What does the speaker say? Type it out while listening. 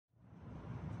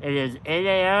It is 8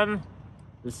 a.m.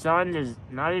 The sun is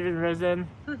not even risen.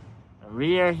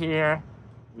 We are here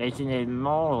making a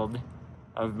mold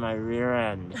of my rear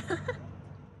end.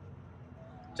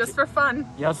 Just for fun.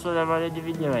 Just what I wanted to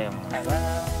be doing.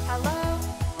 Hello.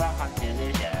 Welcome to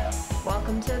the show.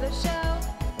 Welcome to the show.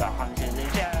 Welcome to the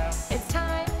show. It's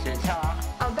time To talk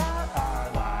about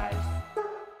our lives.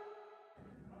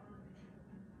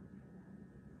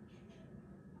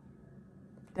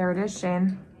 There it is,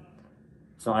 Shane.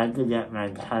 So I had to get my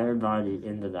entire body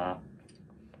into that,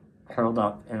 curled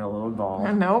up in a little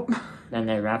ball. Nope. Then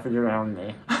they wrap it around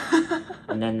me.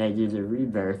 And then they do the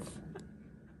rebirth.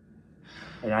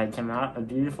 And I come out a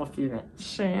beautiful phoenix.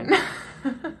 Shane.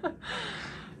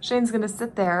 Shane's gonna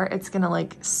sit there. It's gonna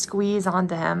like squeeze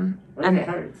onto him What if and it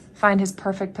hurts? find his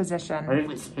perfect position. What if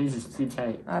it squeezes too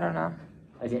tight? I don't know.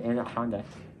 Like an anaconda.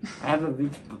 I have a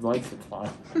weak blood supply.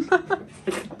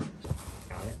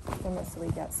 Unless we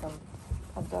get some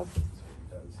of the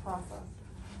process.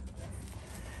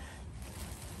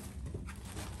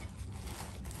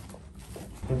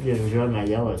 Hope you enjoy my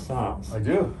yellow socks. I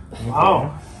do.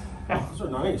 Wow. Those are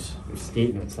nice. They're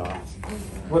statement socks.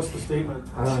 What's the statement?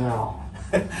 I don't know.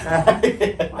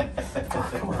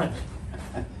 Come on.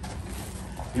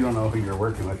 You don't know who you're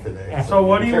working with today. So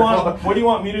what do you want? What do you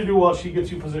want me to do while she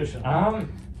gets you positioned? I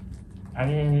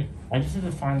mean, I just have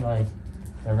to find like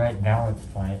the right balance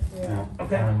point. Yeah.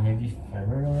 Okay. Maybe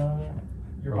forward a little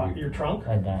bit. Your trunk?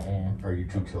 Like that, yeah. Are you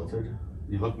too tilted?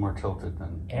 You look more tilted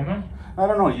than. Am I? I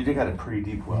don't know. You did got a pretty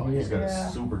deep well. He's got Yeah.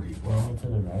 a super deep Well, well. to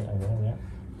the right, I know,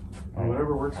 yeah.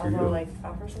 Whatever works for you. like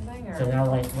up or something? Or? So now,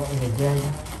 like, what we did,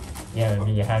 yeah, would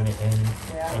be to have it in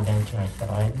Yeah. and then to my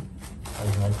side,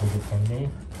 as much as it can be.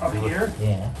 Up here?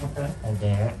 Yeah, Okay. right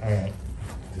there, alright.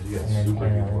 You got And then super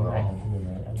turn deep around, I well. have to do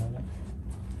that, I don't know.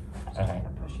 Okay,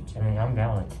 I mean, I'm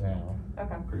balanced now.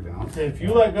 Okay. Pretty balanced. Okay, if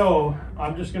you let go,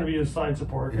 I'm just going to be a side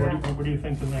support. Yeah. What do you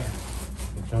think in there?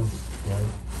 It feels good.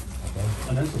 Okay.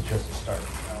 And this is just a start.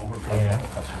 We're probably Yeah.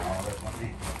 touching all of it. Let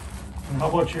me. And how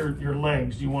about your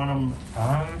legs? Do you want them?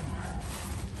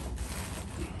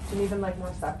 Do you need them like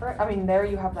more separate? I mean, there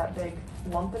you have that big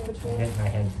lump in between. Get my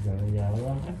head together, yeah, a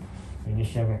little bit. Maybe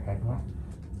shove it right more.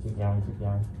 Keep going, keep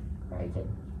going. Alright, good.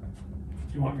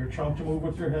 Do you want your trunk to move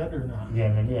with your head or not?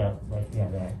 Yeah, maybe, yeah, like, yeah,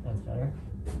 there, that's better.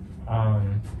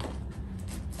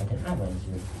 I think my legs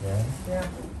are good. Yeah.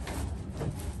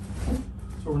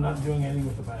 So we're not doing anything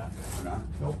with the back. Or not?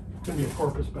 Nope. It's going to be a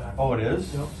corpus back. Oh, it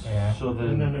is? Yep. Yeah. So And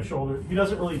then then. the shoulder. He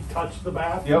doesn't really touch the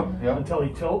back. Yep. Yep. Until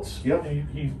he tilts. Yep. And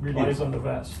he relies on the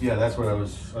vest. Yeah, that's what I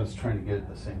was trying to get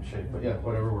the same shape. But yeah,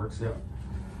 whatever works. Yeah.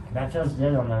 That feels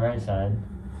good on the right side.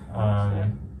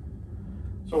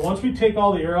 So once we take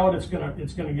all the air out, it's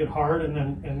gonna get hard, and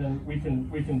then we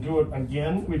can do it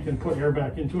again. We can put air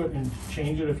back into it and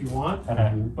change it if you want.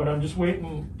 Okay. But I'm just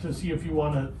waiting to see if you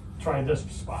want to try this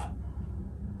spot.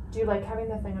 Do you like having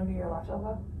the thing under your left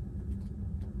elbow?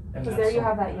 And Because that's there you some-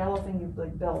 have that yellow thing you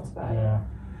like built, but Yeah.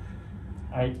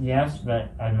 Yes,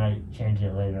 but I might change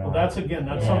it later Well, on. that's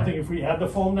Yeah. something. If we add the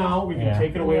foam now, we can Yeah.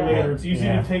 take it away Yeah. later. It's easy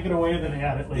Yeah. to take it away than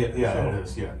add it later. Yeah, So- it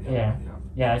is. Yeah. Yeah.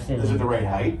 Yeah, I say Is it the right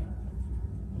height?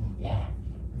 Yeah.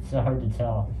 It's so hard to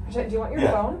tell. do you want your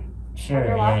Yeah. phone? Sure, On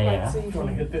your yeah, lap, yeah. like, so you If you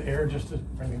want to can... hit the air, just to,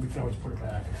 I mean, we can always put it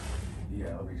back. Yeah.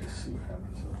 Let me just see what happens.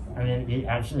 I mean,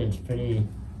 actually,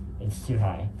 it's too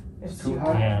high. It's Too too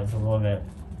high? Yeah, it's a little bit.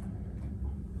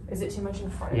 Is it too much in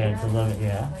front of Yeah, you? it's a little bit,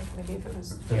 yeah. Like maybe if it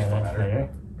was Yeah, that's better. better.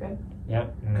 good.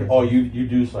 Yep. Oh, you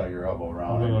do slide your elbow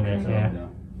around. A little bit, So, yeah.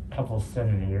 Couple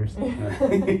centimeters.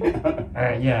 yeah.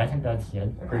 Alright, yeah, I think that's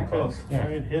good. Pretty close. Yeah.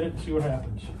 Try and hit it and see what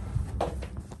happens.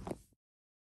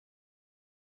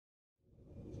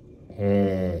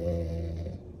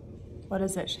 What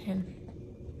is it, Shane?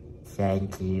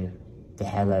 Thank you to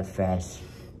HelloFresh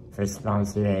for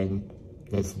sponsoring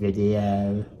this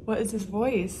video. What is his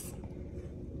voice?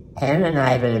 Hannah and I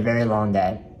have had a very long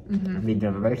day. We've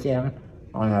been working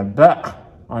on our book,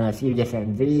 on a few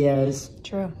different videos.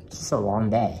 True. It's just a long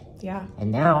day. Yeah.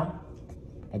 And now,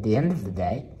 at the end of the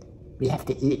day, we have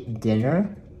to eat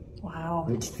dinner, Wow.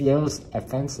 which feels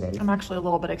offensive. I'm actually a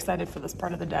little bit excited for this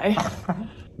part of the day.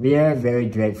 We are very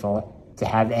grateful to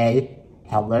have a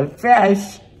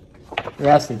HelloFresh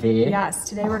recipe. Yes,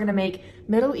 today we're gonna make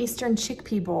Middle Eastern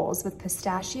chickpea bowls with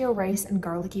pistachio, rice, and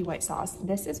garlicky white sauce.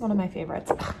 This is one of my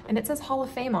favorites. And it says Hall of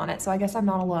Fame on it, so I guess I'm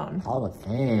not alone. Hall of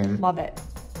Fame. Love it.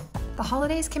 The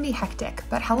holidays can be hectic,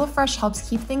 but HelloFresh helps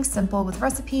keep things simple with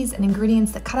recipes and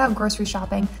ingredients that cut out grocery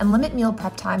shopping and limit meal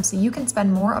prep time so you can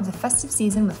spend more of the festive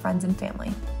season with friends and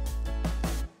family.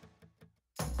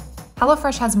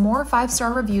 HelloFresh has more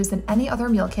 5-star reviews than any other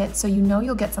meal kit, so you know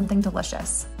you'll get something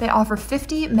delicious. They offer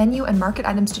 50 menu and market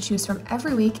items to choose from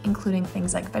every week, including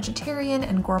things like vegetarian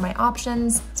and gourmet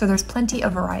options, so there's plenty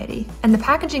of variety. And the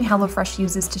packaging HelloFresh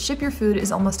uses to ship your food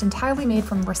is almost entirely made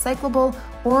from recyclable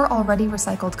or already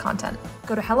recycled content.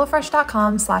 Go to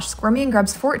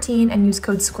hellofresh.com/squirmyandgrubs14 and use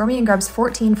code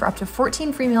squirmyandgrubs14 for up to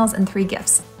 14 free meals and 3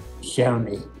 gifts. Show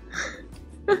me.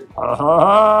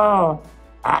 Oh!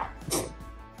 Ah.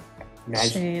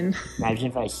 Shane. Imagine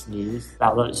if I sneeze.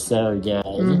 That looks so good.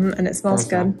 And it smells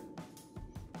good.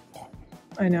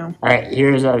 I know. All right,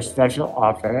 here's our special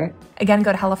offer. Again,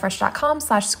 go to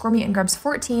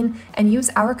hellofresh.com/squirmyandgrubs14 and use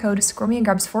our code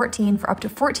squirmyandgrubs14 for up to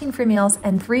 14 free meals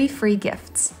and 3 free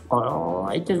gifts. Oh,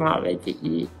 I cannot wait to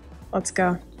eat. Let's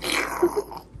go.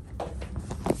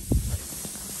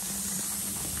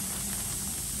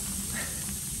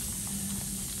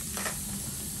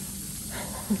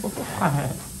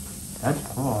 That's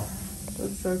cool.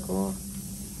 That's so cool.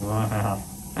 Wow.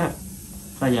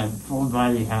 It's like a full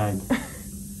body hug.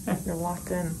 You're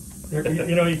locked in.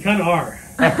 You know, you kind of are.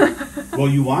 Well,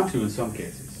 you want to in some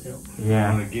cases.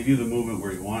 Yeah. I want to give you the movement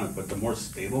where you want it, but the more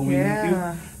stable we make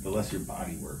you, the less your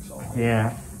body works.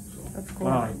 Yeah. That's cool.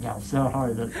 Oh, yeah, so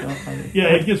hard. That's so funny. Yeah,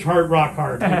 it gets hard, rock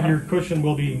hard. Your cushion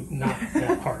will be not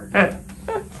that hard.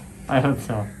 I hope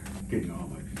so. Getting all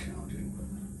might be challenging.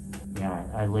 Yeah,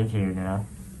 I live here now.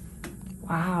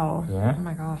 Wow. Yeah. Oh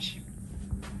my gosh.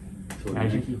 So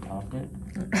Imagine if you popped it.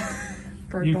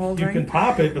 Broke You the whole can drink.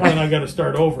 pop it, but then I got to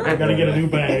start over. I got to get a new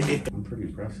bag. I'm pretty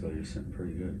impressed though. You're sitting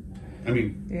pretty good. I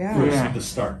mean, Yeah. first, Yeah. the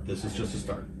start. This is just a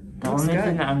start. The Looks only good.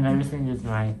 thing that I'm noticing is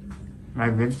my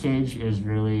rib cage is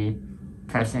really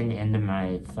pressing into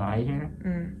my thigh here.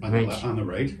 On the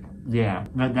right. Yeah,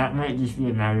 but that might just be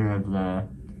a matter of the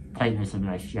tightness of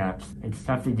my straps. It's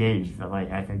tough to gauge, but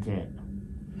like I think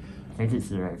it's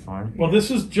the right form. Well, this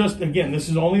is just, again, this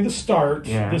is only the start.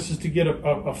 Yeah. This is to get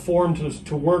a form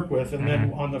to work with, and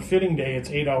then on the fitting day, it's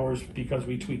 8 hours because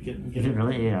we tweak it and get Is it it.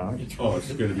 really 8 hours? It's, Oh,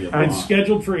 it's going to be a long. it's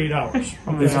scheduled for 8 hours.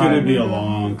 Oh my It's God. going to be a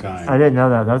long I time, didn't know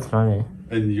that. That's funny.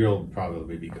 and you'll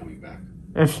probably be coming back.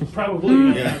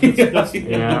 Probably, Yeah. that's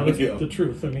Yeah. the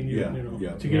truth. I mean, you know,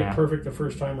 Yeah. to get Yeah. it perfect the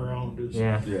first time around is.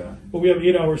 Yeah. Yeah. But we have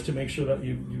 8 hours to make sure that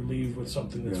you leave with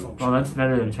something that's Yeah. Well, functional. that's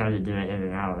better than trying to do it in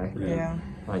an hour. Yeah.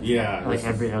 Like, Yeah, like this-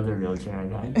 every other wheelchair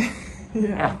I've had.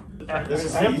 Yeah. This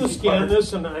is I have the to easy scan part.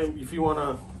 this, and if you want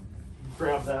to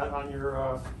grab that on your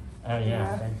Oh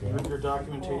yeah, thank you. your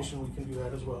documentation, we can do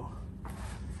that as well.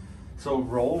 So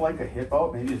roll like a hip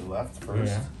out, maybe left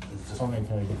first. Yeah. It's just- Only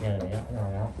until we get there. Yeah,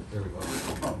 yeah. There we go.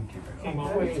 Oh, you keep it. Came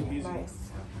out way too easy.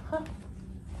 Nice.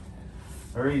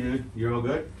 All right, dude. You're all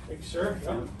good? Thank you, sir.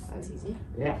 Yeah. That was easy.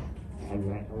 Yeah. I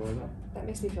read a little That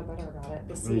makes me feel better about it.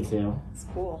 The bit. Me seat. too. It's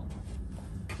cool.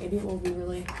 Maybe it will be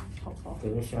really helpful.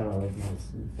 Take a shot of my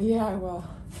seat. Yeah, I will.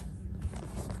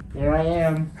 There I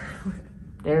am.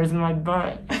 There's my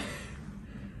butt.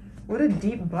 What a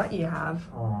deep butt you have.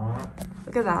 Aww.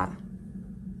 Look at that.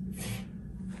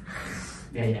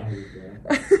 Yeah, yeah,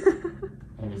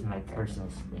 that is my personal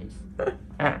space.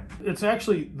 It's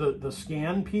actually the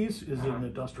scan piece is in the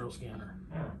industrial scanner.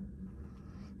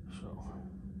 So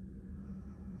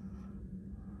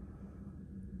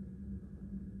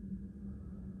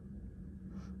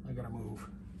I gotta move.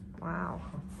 Wow.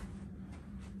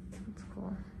 That's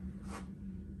cool.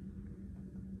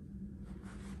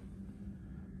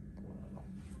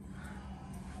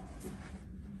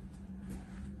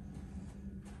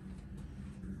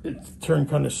 It's turned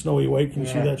kind of snowy white. Can you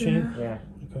see Yeah. that, Shane? Yeah.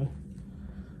 Okay.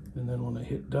 And then when I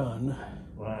hit done,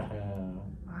 Wow.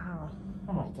 Wow.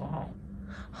 Oh my god.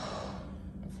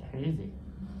 That's crazy.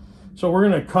 so we're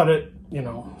gonna cut it. You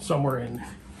know, somewhere in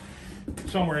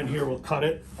here we'll cut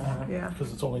it Yeah.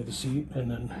 because it's only the seat,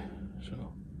 and then so.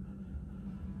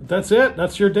 But that's it.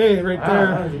 That's your day right Wow, there.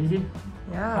 that was easy.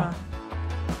 Yeah.